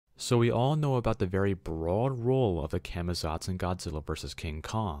So we all know about the very broad role of the Camazotz in Godzilla vs. King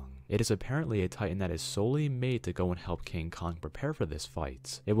Kong. It is apparently a titan that is solely made to go and help King Kong prepare for this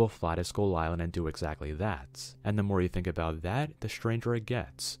fight. It will fly to Skull Island and do exactly that. And the more you think about that, the stranger it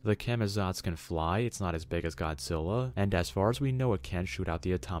gets. The Camazotz can fly, it's not as big as Godzilla, and as far as we know it can shoot out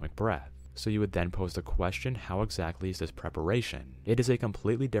the atomic breath. So you would then pose the question, how exactly is this preparation? It is a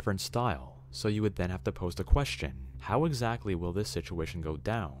completely different style. So you would then have to pose the question, how exactly will this situation go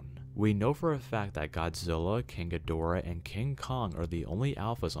down? We know for a fact that Godzilla, King Ghidorah, and King Kong are the only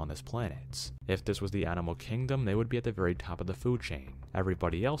alphas on this planet. If this was the animal kingdom, they would be at the very top of the food chain.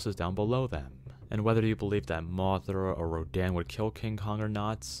 Everybody else is down below them. And whether you believe that Mothra or Rodan would kill King Kong or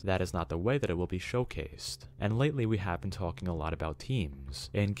not, that is not the way that it will be showcased. And lately we have been talking a lot about teams.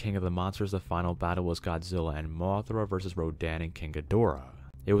 In King of the Monsters, the final battle was Godzilla and Mothra versus Rodan and King Ghidorah.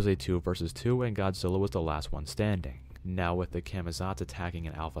 It was a 2 versus 2 and Godzilla was the last one standing. Now with the Camazotz attacking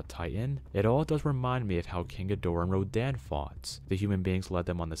an Alpha Titan, it all does remind me of how King Ghidorah and Rodan fought. The human beings led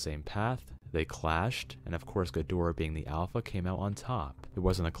them on the same path, they clashed, and of course Ghidorah being the Alpha came out on top. It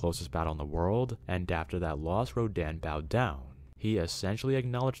wasn't the closest battle in the world, and after that loss Rodan bowed down. He essentially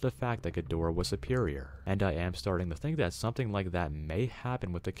acknowledged the fact that Ghidorah was superior, and I am starting to think that something like that may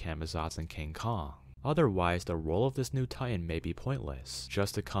happen with the Camazotz and King Kong. Otherwise, the role of this new titan may be pointless.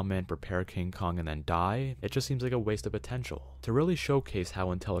 Just to come in, prepare King Kong, and then die, it just seems like a waste of potential. To really showcase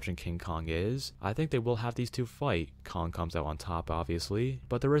how intelligent King Kong is, I think they will have these two fight. Kong comes out on top obviously,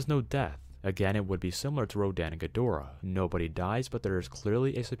 but there is no death. Again, it would be similar to Rodan and Ghidorah. Nobody dies, but there is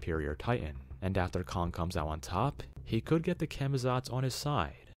clearly a superior titan. And after Kong comes out on top, he could get the Camazotz on his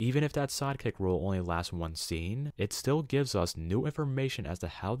side. Even if that sidekick role only lasts one scene, it still gives us new information as to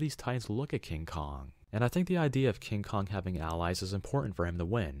how these titans look at King Kong. And I think the idea of King Kong having allies is important for him to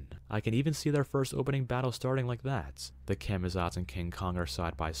win. I can even see their first opening battle starting like that. The Camazotz and King Kong are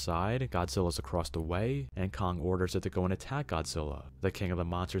side by side, Godzilla's across the way, and Kong orders it to go and attack Godzilla. The King of the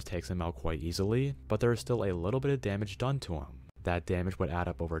Monsters takes him out quite easily, but there is still a little bit of damage done to him. That damage would add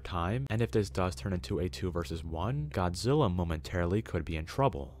up over time, and if this does turn into a 2 versus 1, Godzilla momentarily could be in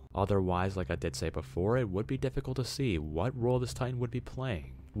trouble. Otherwise, like I did say before, it would be difficult to see what role this titan would be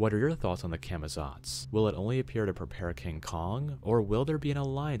playing. What are your thoughts on the Camazotz? Will it only appear to prepare King Kong, or will there be an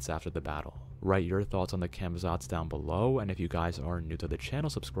alliance after the battle? Write your thoughts on the Camazotz down below, and if you guys are new to the channel,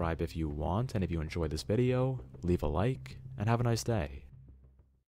 subscribe if you want, and if you enjoyed this video, leave a like, and have a nice day.